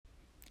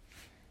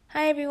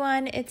Hi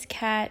everyone, it's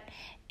Kat,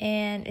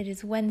 and it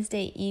is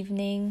Wednesday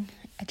evening.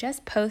 I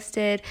just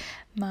posted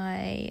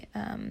my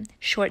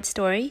short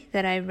story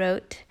that I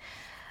wrote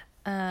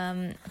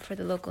for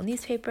the local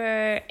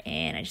newspaper,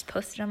 and I just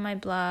posted on my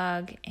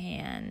blog,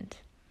 and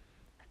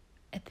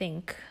I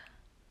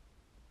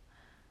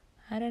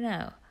don't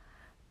know,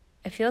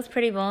 it feels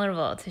pretty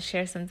vulnerable to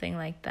share something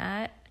like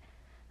that.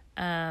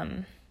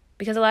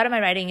 Because a lot of my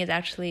writing is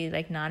actually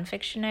like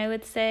nonfiction, I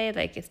would say.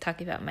 Like it's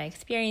talking about my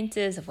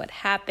experiences of what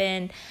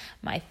happened,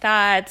 my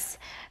thoughts.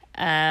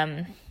 But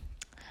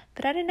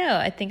I don't know.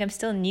 I think I'm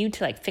still new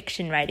to like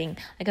fiction writing.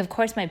 Like, of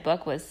course, my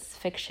book was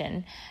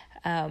fiction.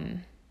 But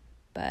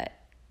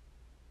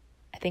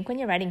I think when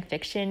you're writing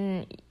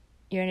fiction,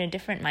 you're in a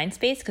different mind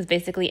space because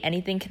basically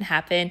anything can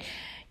happen.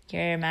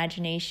 Your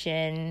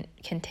imagination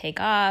can take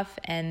off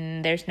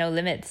and there's no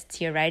limits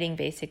to your writing,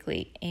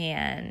 basically.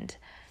 And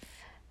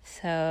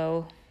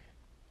so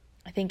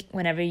I think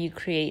whenever you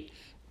create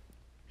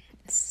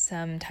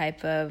some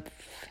type of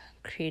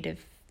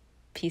creative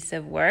piece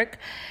of work,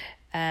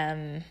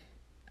 a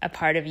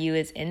part of you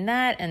is in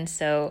that. And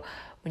so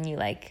when you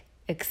like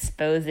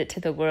expose it to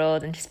the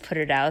world and just put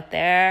it out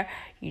there,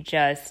 you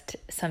just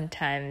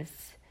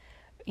sometimes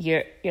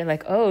you're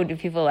like, oh, do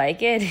people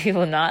like it? Do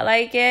people not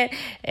like it?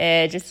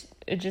 It just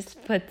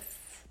puts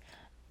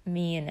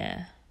me in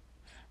a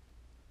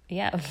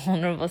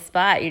vulnerable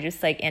spot. You're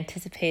just like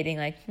anticipating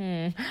like,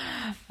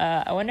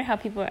 I wonder how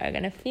people are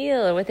going to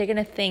feel or what they're going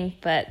to think.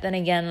 But then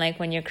again, like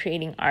when you're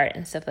creating art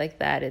and stuff like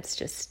that, it's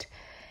just,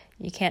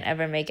 you can't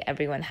ever make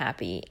everyone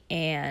happy.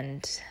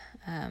 And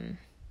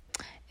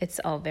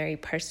it's all very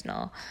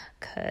personal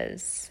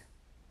because,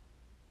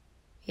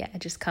 it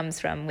just comes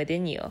from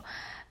within you.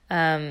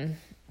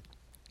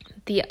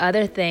 The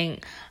other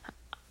thing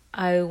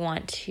I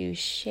want to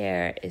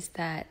share is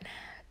that,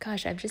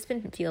 gosh, I've just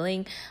been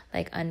feeling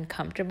like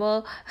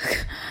uncomfortable,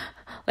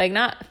 like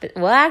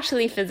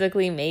actually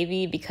physically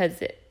maybe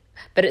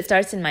but it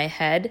starts in my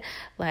head,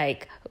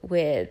 like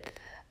with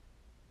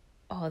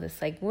all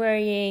this like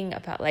worrying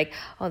about like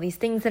all these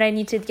things that I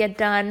need to get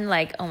done.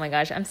 Like, oh my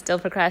gosh, I'm still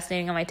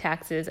procrastinating on my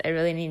taxes. I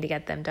really need to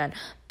get them done.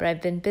 But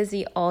I've been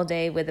busy all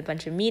day with a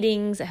bunch of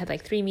meetings. I had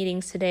like 3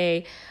 meetings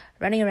today,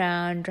 running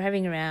around,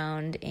 driving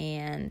around,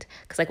 and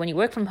because like when you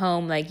work from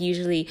home, like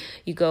usually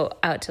you go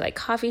out to like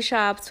coffee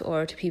shops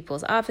or to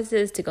people's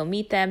offices to go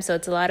meet them. So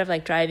it's a lot of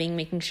like driving,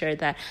 making sure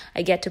that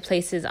I get to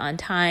places on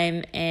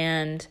time.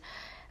 And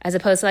as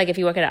opposed to like if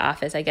you work at an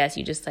office, I guess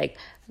you just like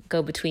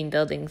go between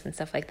buildings and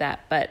stuff like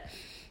that. But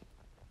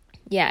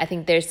yeah, I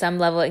think there's some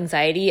level of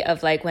anxiety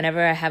of like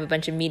whenever I have a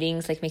bunch of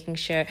meetings, like making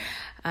sure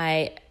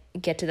I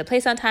get to the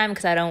place on time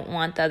because I don't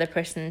want the other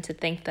person to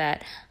think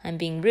that I'm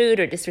being rude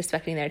or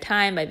disrespecting their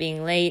time by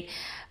being late.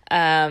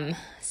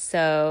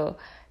 So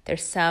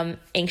there's some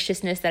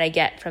anxiousness that I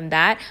get from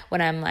that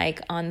when I'm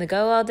like on the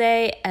go all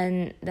day.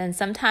 And then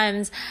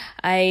sometimes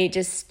I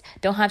just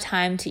don't have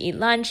time to eat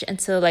lunch.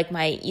 And so like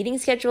my eating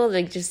schedule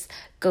like just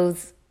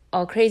goes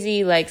all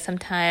crazy. Like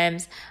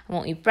sometimes I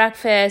won't eat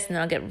breakfast and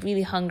then I'll get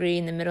really hungry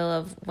in the middle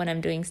of when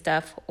I'm doing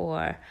stuff,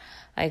 or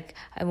like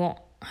I won't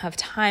have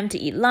time to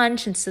eat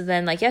lunch. And so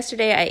then like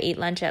yesterday I ate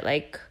lunch at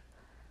like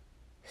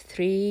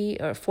 3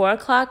 or 4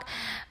 o'clock.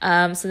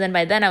 So then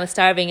by then I was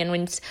starving. And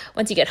once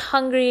you get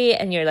hungry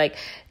and you're like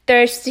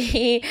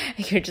thirsty,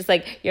 you're just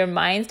like, your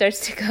mind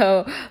starts to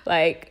go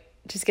like,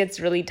 just gets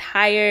really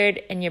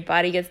tired and your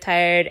body gets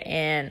tired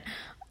and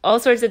all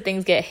sorts of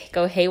things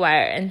go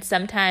haywire. And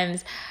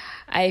sometimes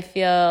I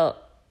feel,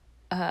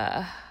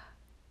 sometimes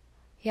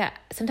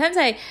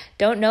I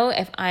don't know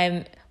if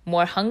I'm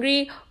more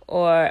hungry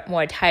or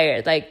more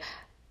tired. Like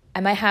I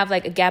might have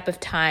like a gap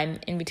of time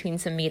in between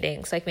some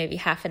meetings, like maybe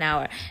half an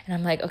hour. And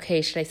I'm like,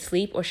 okay, should I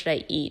sleep or should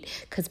I eat?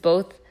 Because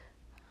both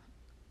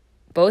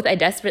I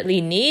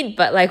desperately need,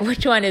 but like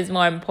which one is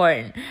more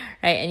important,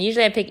 right? And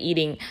usually I pick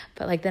eating,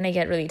 but like then I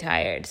get really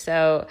tired.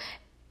 So,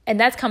 and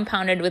that's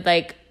compounded with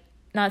like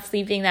not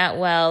sleeping that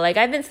well. Like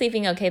I've been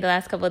sleeping okay the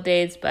last couple of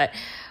days, but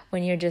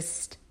when you're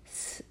just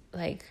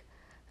like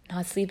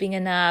not sleeping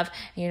enough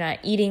and you're not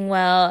eating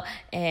well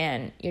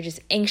and you're just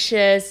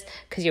anxious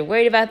because you're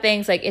worried about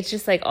things, like it's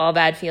just like all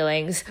bad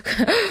feelings.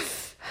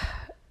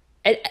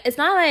 It's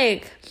not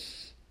like,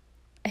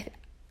 I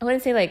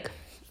wouldn't say like,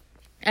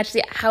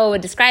 actually how I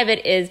would describe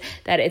it is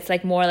that it's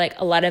like more like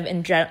a lot of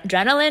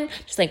adrenaline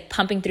just like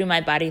pumping through my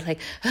body, like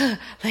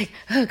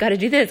gotta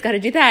do this, gotta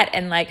do that.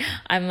 And like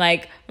I'm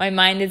like, my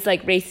mind is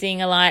like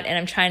racing a lot and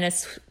I'm trying to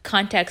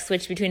context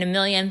switch between a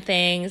million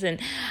things and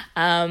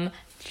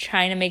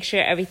trying to make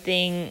sure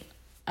everything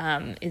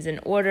is in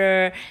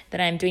order, that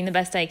I'm doing the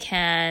best I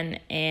can.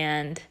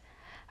 And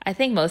I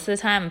think most of the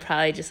time I'm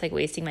probably just like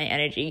wasting my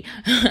energy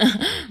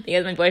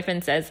because my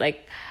boyfriend says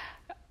like,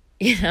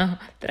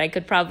 that I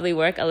could probably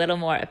work a little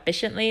more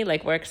efficiently,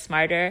 like work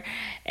smarter.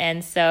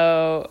 And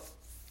so,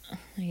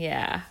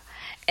 yeah.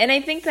 And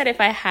I think that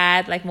if I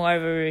had like more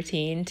of a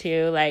routine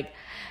too, like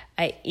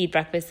I eat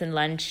breakfast and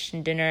lunch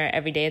and dinner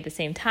every day at the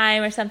same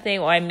time or something,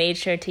 or I made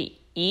sure to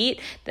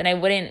eat, then I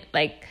wouldn't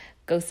like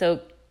go so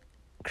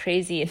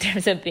crazy in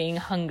terms of being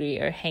hungry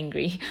or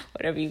hangry,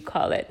 whatever you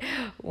call it,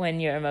 when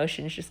your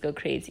emotions just go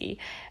crazy,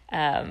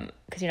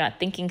 because you're not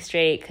thinking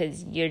straight,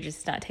 because you're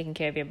just not taking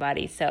care of your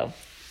body. So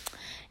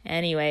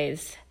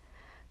anyways,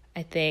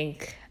 I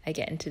think I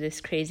get into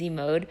this crazy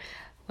mode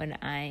when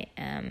I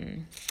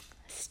am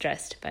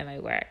stressed by my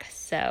work.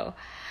 So,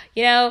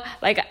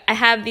 like I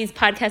have these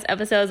podcast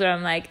episodes where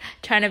I'm like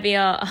trying to be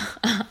all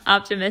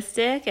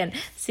optimistic and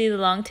see the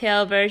long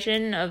tail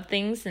version of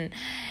things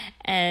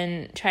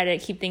and try to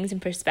keep things in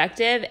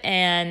perspective.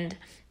 And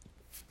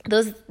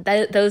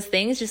those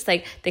things just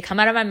like they come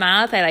out of my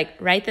mouth. I like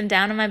write them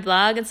down on my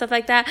blog and stuff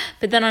like that.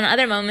 But then on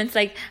other moments,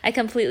 like I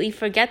completely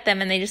forget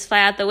them and they just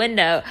fly out the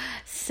window.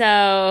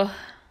 So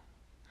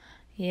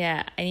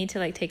yeah, I need to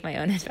like take my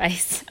own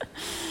advice.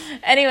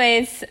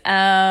 Anyways,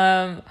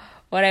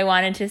 what I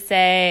wanted to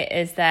say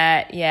is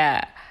that,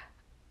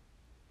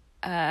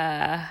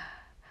 I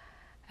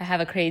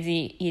have a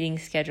crazy eating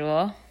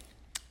schedule,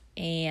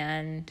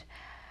 and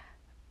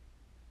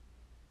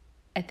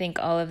I think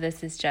all of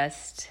this is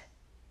just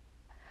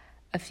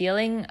a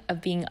feeling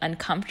of being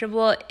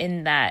uncomfortable,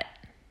 in that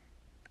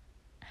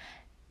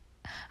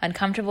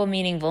uncomfortable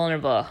meaning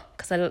vulnerable,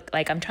 because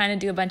I'm trying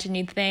to do a bunch of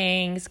new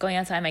things, going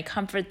outside my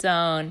comfort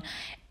zone,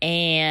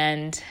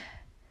 and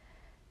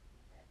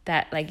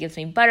that like gives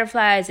me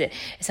butterflies. It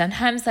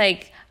sometimes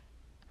like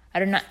I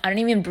don't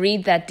even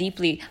breathe that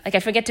deeply. Like I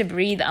forget to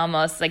breathe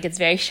almost. Like it's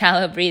very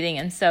shallow breathing.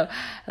 And so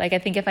like I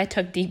think if I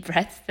took deep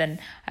breaths, then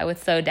I would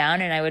slow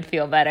down and I would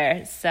feel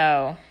better.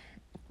 So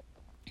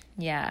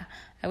yeah,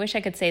 I wish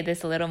I could say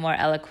this a little more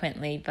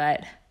eloquently,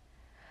 but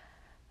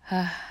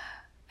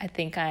I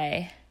think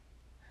I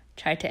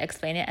tried to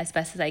explain it as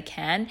best as I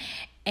can.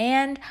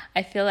 And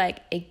I feel like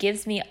it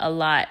gives me a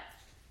lot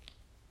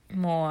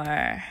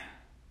more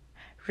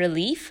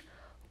relief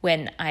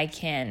when I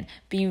can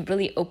be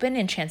really open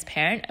and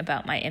transparent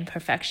about my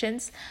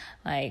imperfections.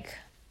 Like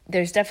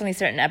there's definitely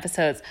certain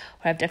episodes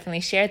where I've definitely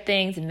shared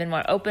things and been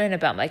more open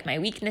about like my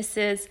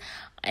weaknesses,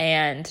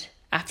 and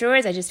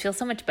afterwards I just feel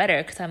so much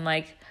better because I'm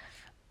like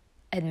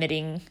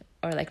admitting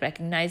or like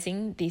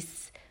recognizing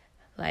these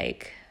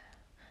like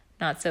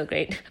not so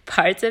great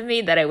parts of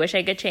me that I wish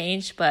I could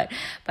change, but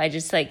by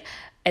just like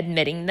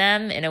admitting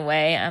them in a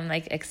way, I'm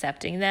like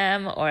accepting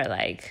them or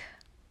like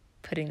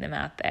putting them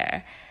out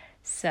there.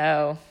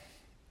 So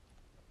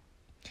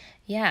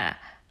yeah,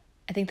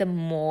 I think the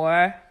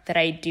more that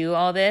I do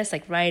all this,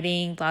 like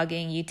writing,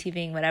 blogging,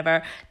 YouTubing,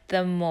 whatever,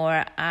 the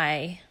more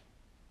I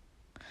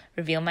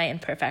reveal my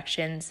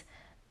imperfections,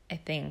 I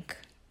think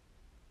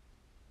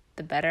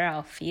the better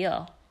I'll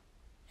feel.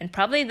 And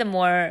probably the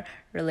more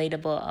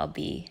relatable I'll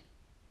be.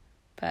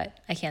 But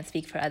I can't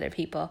speak for other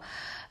people.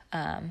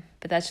 But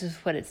that's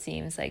just what it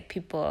seems like.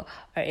 People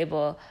are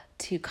able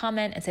to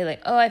comment and say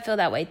like, oh, I feel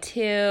that way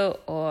too.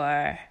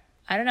 Or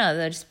I don't know,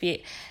 there's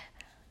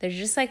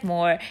just like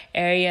more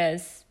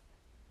areas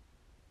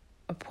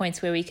or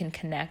points where we can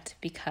connect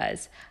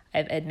because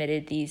I've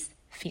admitted these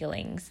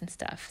feelings and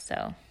stuff.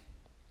 So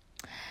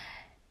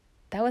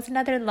that was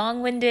another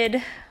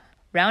long-winded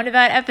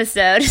roundabout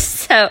episode.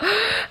 So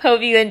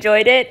hope you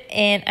enjoyed it,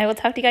 and I will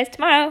talk to you guys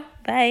tomorrow.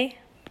 Bye.